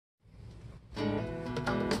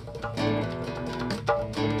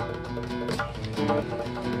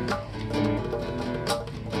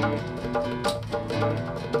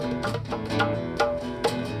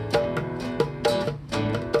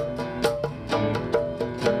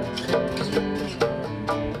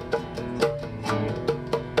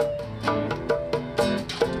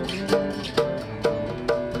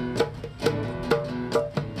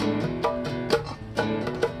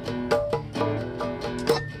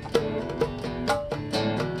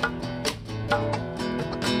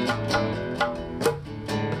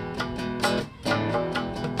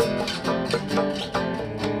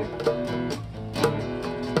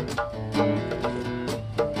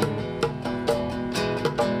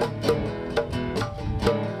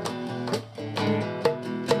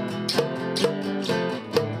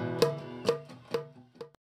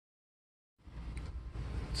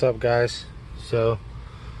What's up, guys? So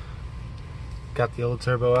got the old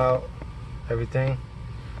turbo out, everything,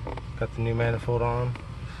 got the new manifold on.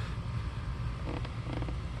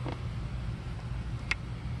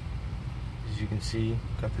 As you can see,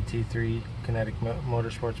 got the T3 Kinetic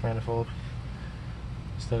Motorsports manifold.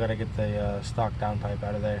 Still got to get the stock downpipe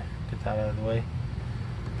out of there, get that out of the way.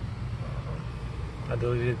 I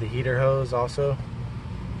deleted the heater hose also.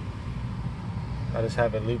 I just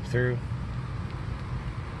have it looped through.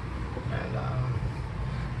 And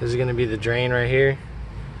this is going to be the drain right here.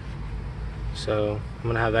 So I'm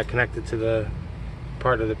going to have that connected to the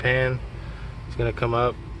part of the pan. It's going to come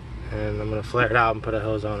up and I'm going to flare it out and put a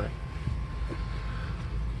hose on it.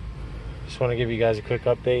 Just want to give you guys a quick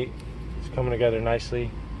update. It's coming together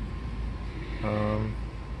nicely.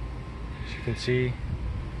 As you can see,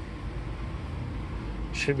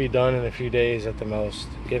 it should be done in a few days at the most.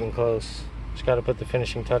 Getting close. Just got to put the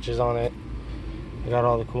finishing touches on it. I got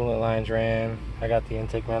all the coolant lines ran. I got the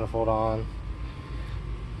intake manifold on.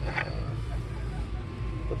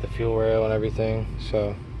 With the fuel rail and everything.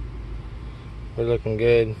 So we're looking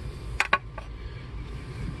good.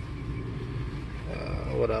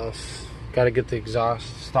 What else? Got to get the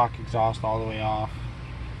stock exhaust all the way off.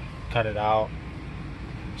 Cut it out.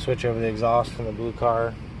 Switch over the exhaust from the blue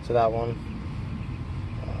car to that one.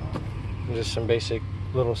 Just some basic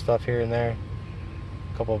little stuff here and there.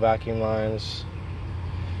 A couple vacuum lines.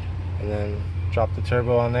 And then drop the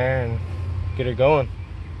turbo on there and get her going.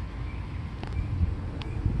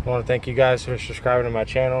 I want to thank you guys for subscribing to my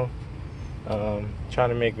channel. Trying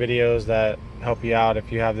to make videos that help you out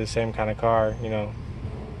if you have the same kind of car, you know,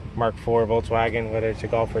 Mk4 Volkswagen, whether it's a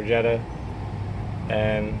Golf or Jetta,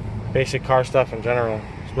 and basic car stuff in general.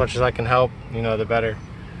 As much as I can help, you know, the better.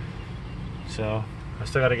 So I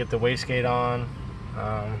still got to get the wastegate on,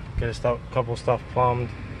 get a couple stuff plumbed,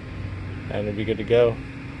 and it'll be good to go.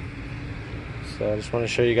 So I just want to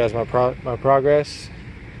show you guys my progress,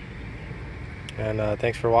 and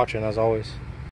thanks for watching as always.